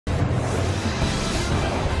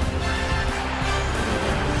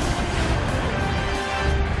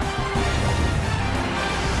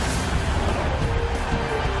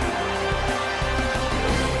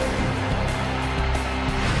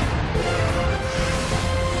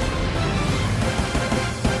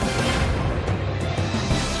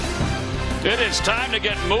It is time to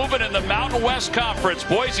get moving in the Mountain West Conference.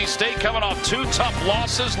 Boise State coming off 2 tough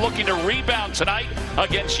losses, looking to rebound tonight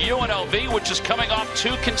against UNLV, which is coming off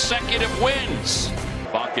 2 consecutive wins.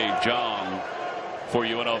 Banke Jong for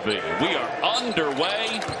UNLV. We are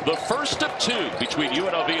underway. The first of 2 between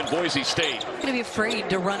UNLV and Boise State. Going to be afraid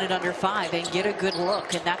to run it under 5 and get a good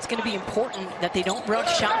look, and that's going to be important that they don't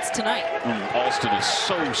rush shots tonight. Alston is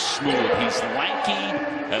so smooth. He's lanky,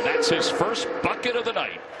 and that's his first bucket of the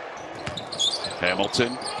night.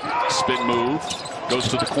 Hamilton, spin move, goes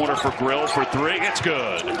to the corner for Grill for 3. It's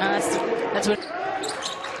good. That's what.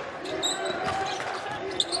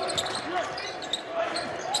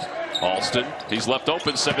 Alston, he's left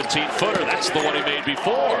open, 17-footer. That's the one he made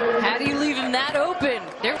before. How do you leave him that open?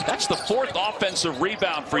 That's the 4th offensive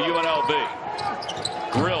rebound for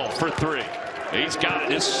UNLV. Grill for 3. He's got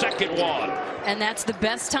it, his 2nd one. And that's the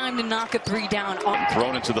best time to knock a 3 down.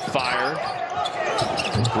 Thrown into the fire.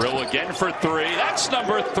 Grill again for 3. That's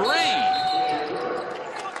number 3.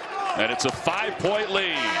 And it's a 5-point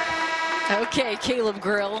lead. Okay, Caleb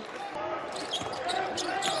Grill.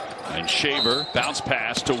 And Shaver, bounce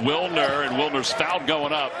pass to Wilner, and Wilner's foul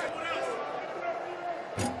going up.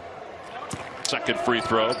 2nd free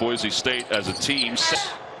throw, Boise State as a team.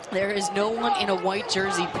 There is no one in a white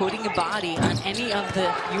jersey putting a body on any of the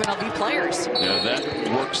UNLV players. Yeah, that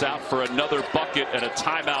works out for another bucket and a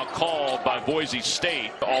timeout called by Boise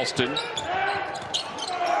State. Alston.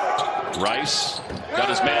 Rice got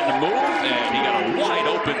his man to move, and he got a wide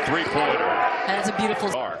open 3-pointer. That's a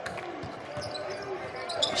beautiful arc.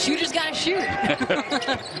 Shooters gotta shoot.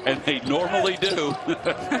 And they normally do.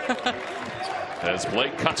 As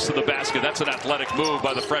Blake cuts to the basket, that's an athletic move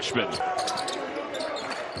by the freshman.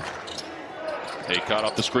 Akot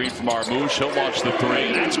off the screen from Armus. He'll launch the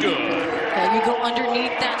 3. That's good. And you go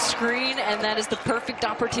underneath that screen, and that is the perfect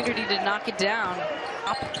opportunity to knock it down.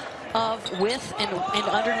 Of width and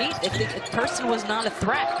underneath. If the person was not a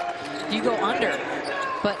threat, you go under.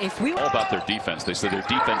 But if we all about their defense, they said their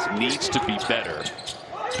defense needs to be better.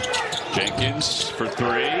 Jenkins for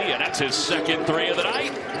 3, and that's his 2nd 3 of the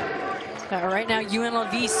night. Right now,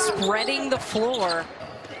 UNLV spreading the floor.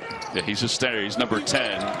 Yeah, he's a standard. He's number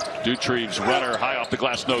 10. Dutreeve's runner high off the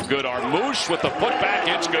glass, no good. Armus with the putback,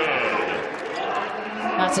 it's good.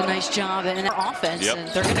 That's a nice job in that offense, and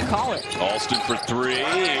they're going to call it. Alston for 3,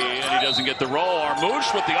 and he doesn't get the roll.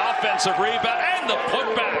 Armus with the offensive rebound and the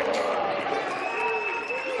putback.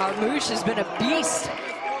 Armus has been a beast.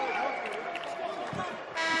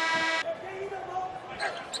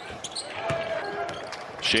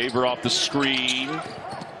 Shaver off the screen.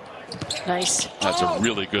 Nice. That's a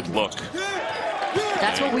really good look.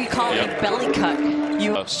 That's what we call a belly cut.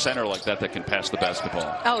 A center like that can pass the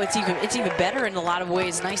basketball. Oh, it's even better in a lot of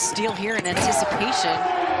ways. Nice steal here in anticipation.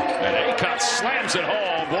 And Akot slams it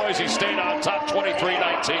home. Boise State on top,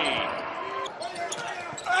 23-19.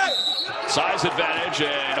 Size advantage,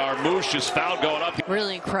 and Armus is fouled going up.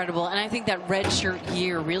 Really incredible, and I think that red shirt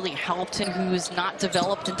year really helped him, who is not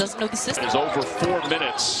developed and doesn't know the system. It's over 4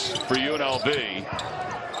 minutes for UNLV.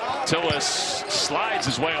 Tillis slides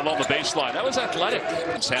his way along the baseline. That was athletic.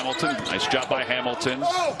 It's Hamilton. Nice job by Hamilton.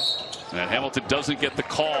 And Hamilton doesn't get the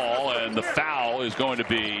call, and the foul is going to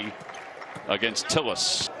be against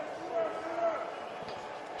Tillis.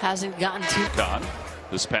 Hasn't gotten to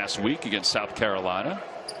this past week against South Carolina.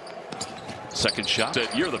 2nd shot. Said,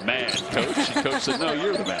 "You're the man, coach." And coach said, "No,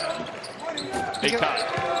 you're the man." Akot.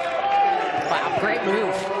 Wow, great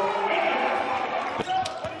move.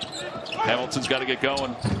 Hamilton's got to get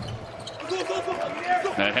going.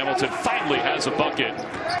 And Hamilton finally has a bucket.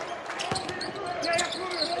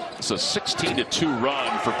 It's a 16-2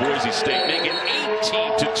 run for Boise State, making it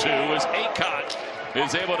 18-2 as Akot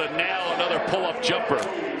is able to nail another pull-up jumper.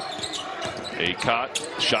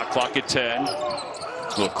 Akot, shot clock at 10.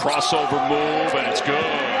 Little crossover move, and it's good.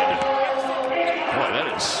 Boy, that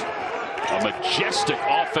is a majestic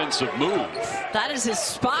offensive move. That is his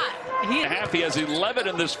spot. He has 11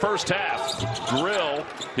 in this first half. Grill,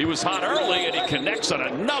 he was hot early, and he connects on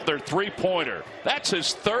another 3-pointer. That's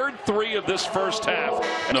his 3rd 3 of this first half.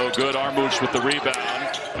 No good. Armus with the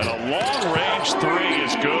rebound, and a long-range 3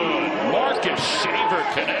 is good. Marcus Shaver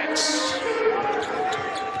connects.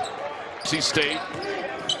 Boise State.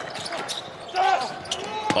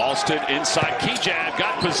 Alston inside. Kigab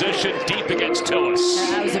got position deep against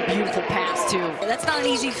Tillis. That was a beautiful pass, too. That's not an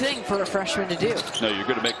easy thing for a freshman to do. No, you're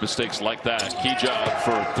going to make mistakes like that. Kigab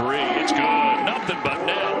for 3. It's good. Nothing but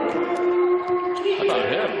net. How about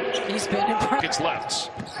him? He's been impressive. It's left.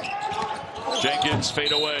 Jenkins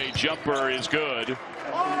fade away. Jumper is good.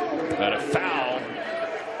 And a foul.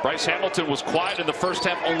 Bryce Hamilton was quiet in the first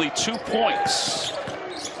half. Only 2 points.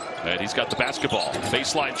 And he's got the basketball.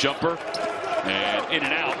 Baseline jumper. And in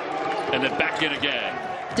and out. And then back in again.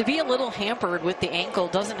 To be a little hampered with the ankle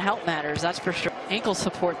doesn't help matters, that's for sure. Ankle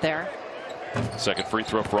support there. Second free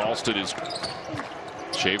throw for Alston is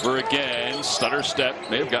Shaver again. Stutter step.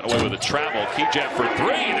 May have gotten away with a travel. Kigab for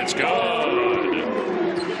three, and it's good.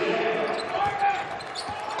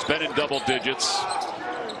 It's been in double digits.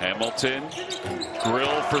 Hamilton.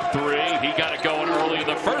 Grill for three. He got it going early in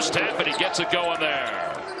the first half, and he gets it going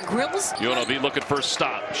there. Grills? UNLV looking for a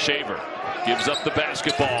stop. Shaver gives up the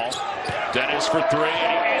basketball. Dennis for three,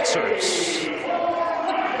 and he answers.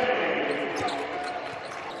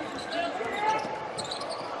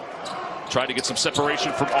 Tried to get some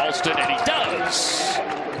separation from Alston, and he does.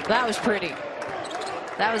 That was pretty.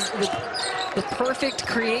 That was the perfect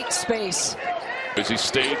create space. Boise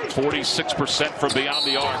State 46% from beyond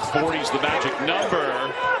the arc. 40's the magic number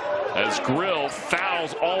as Grill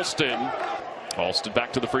fouls Alston. Alston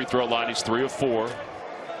back to the free throw line. He's 3 of 4.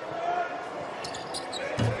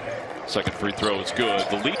 Second free throw is good.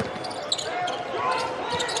 The lead.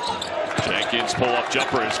 Jenkins pull-up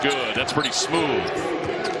jumper is good. That's pretty smooth.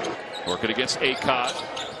 Working against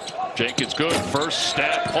Akot. Jenkins good. First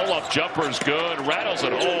step. Pull-up jumper is good. Rattles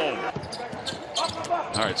it home.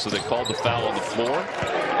 All right, so they called the foul on the floor.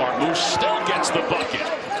 Armus still gets the bucket.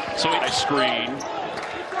 So he screen.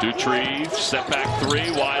 Dutrieve, step back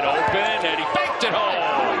three, wide open, and he banked it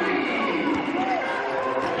home.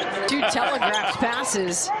 Two telegraph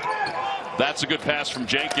passes. That's a good pass from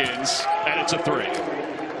Jenkins, and it's a three.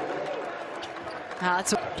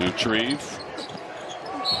 Dutrieve,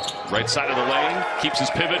 right side of the lane, keeps his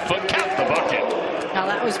pivot foot, count the bucket. Now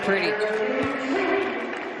that was pretty.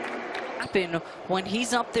 When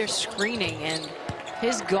he's up there screening and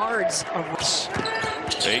his guards are.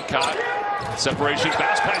 Akot, separation,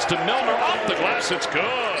 bounce pass to Milner, off the glass, it's good.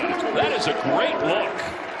 That is a great look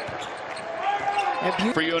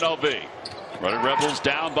for UNLV. Running Rebels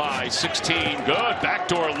down by 16. Good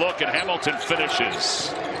backdoor look, and Hamilton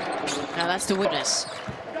finishes. Now that's the witness.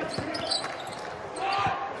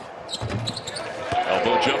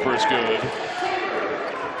 Elbow jumper is good.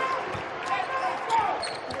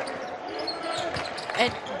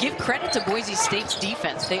 And give credit to Boise State's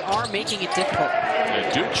defense. They are making it difficult.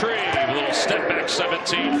 And Dutrieve, a little step back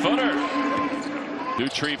 17-footer.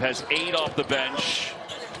 Dutrieve has 8 off the bench.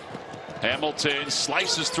 Hamilton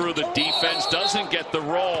slices through the defense, doesn't get the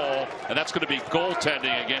roll, and that's going to be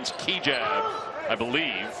goaltending against Kigab, I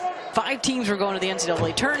believe. 5 teams were going to the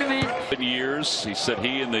NCAA tournament. In years, he said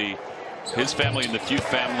he and his family and the Few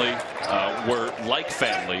family were like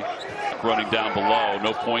family. Running down below,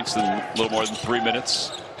 no points in a little more than 3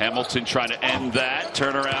 minutes. Hamilton trying to end that.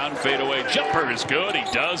 Turnaround, fadeaway jumper is good. He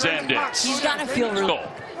does end it. He's got to feel real.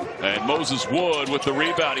 And Moses Wood with the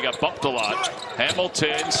rebound. He got bumped a lot.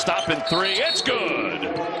 Hamilton stopping three. It's good.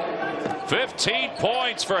 15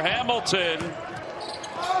 points for Hamilton.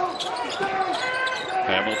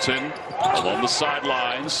 Hamilton along the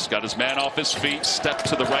sidelines. Got his man off his feet. Step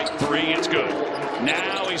to the right three. It's good.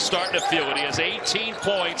 Now he's starting to feel it. He has 18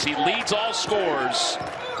 points. He leads all scores.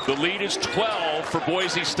 The lead is 12 for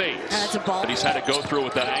Boise State. That's a ball. But he's had to go through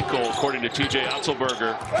with that ankle, according to TJ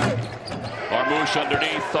Otzelberger. Armus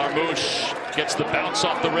underneath. Armus gets the bounce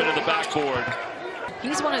off the rim of the backboard.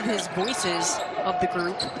 He's one of his voices of the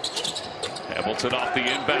group. Hamilton off the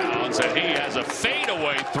inbounds, and he has a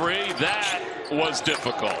fadeaway three. That was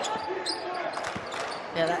difficult.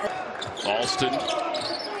 Yeah, Alston.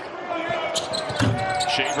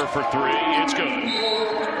 Shaver for three. It's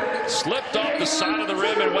good. Slipped off the side of the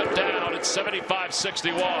rim and went down. It's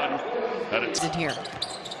 75-61. And it's in here.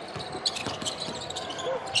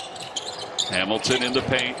 Hamilton in the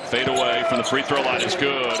paint. Fade away from the free throw line is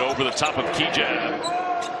good. Over the top of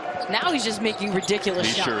Kigab. Now he's just making ridiculous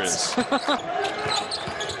shots. He sure is.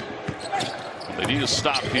 They need a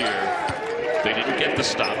stop here. They didn't get the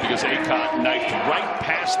stop because Akot knifed right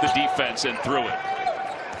past the defense and threw it.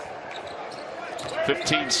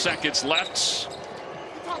 15 seconds left.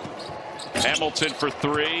 Hamilton for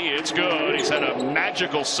three. It's good. He's had a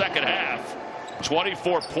magical second half.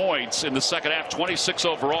 24 points in the second half, 26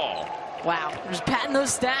 overall. Wow. Just patting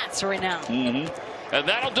those stats right now. And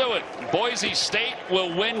that'll do it. Boise State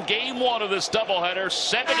will win game one of this doubleheader,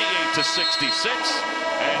 78-66.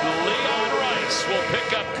 And Leon Rice will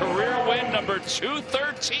pick up career win number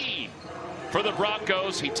 213 for the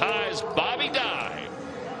Broncos. He ties Bobby Dye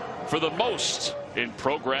for the most in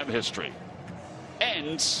program history.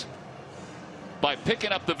 Ends by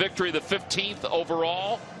picking up the victory, the 15th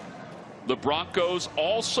overall. The Broncos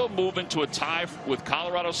also move into a tie with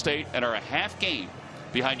Colorado State and are a half game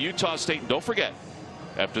behind Utah State. And don't forget,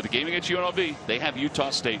 After the game against UNLV, they have Utah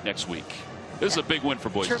State next week. This is a big win for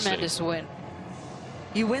Boise State. Tremendous win.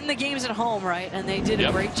 You win the games at home, right? And they did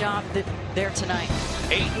a great job there tonight.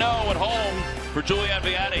 8-0 at home for Julianne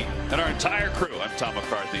Vianney and our entire crew. I'm Tom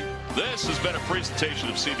McCarthy. This has been a presentation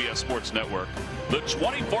of CBS Sports Network, the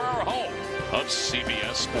 24-hour home of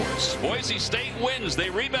CBS Sports. Boise State wins, they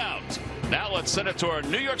rebound. Now let's send it to our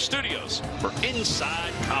New York studios for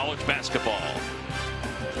Inside College Basketball.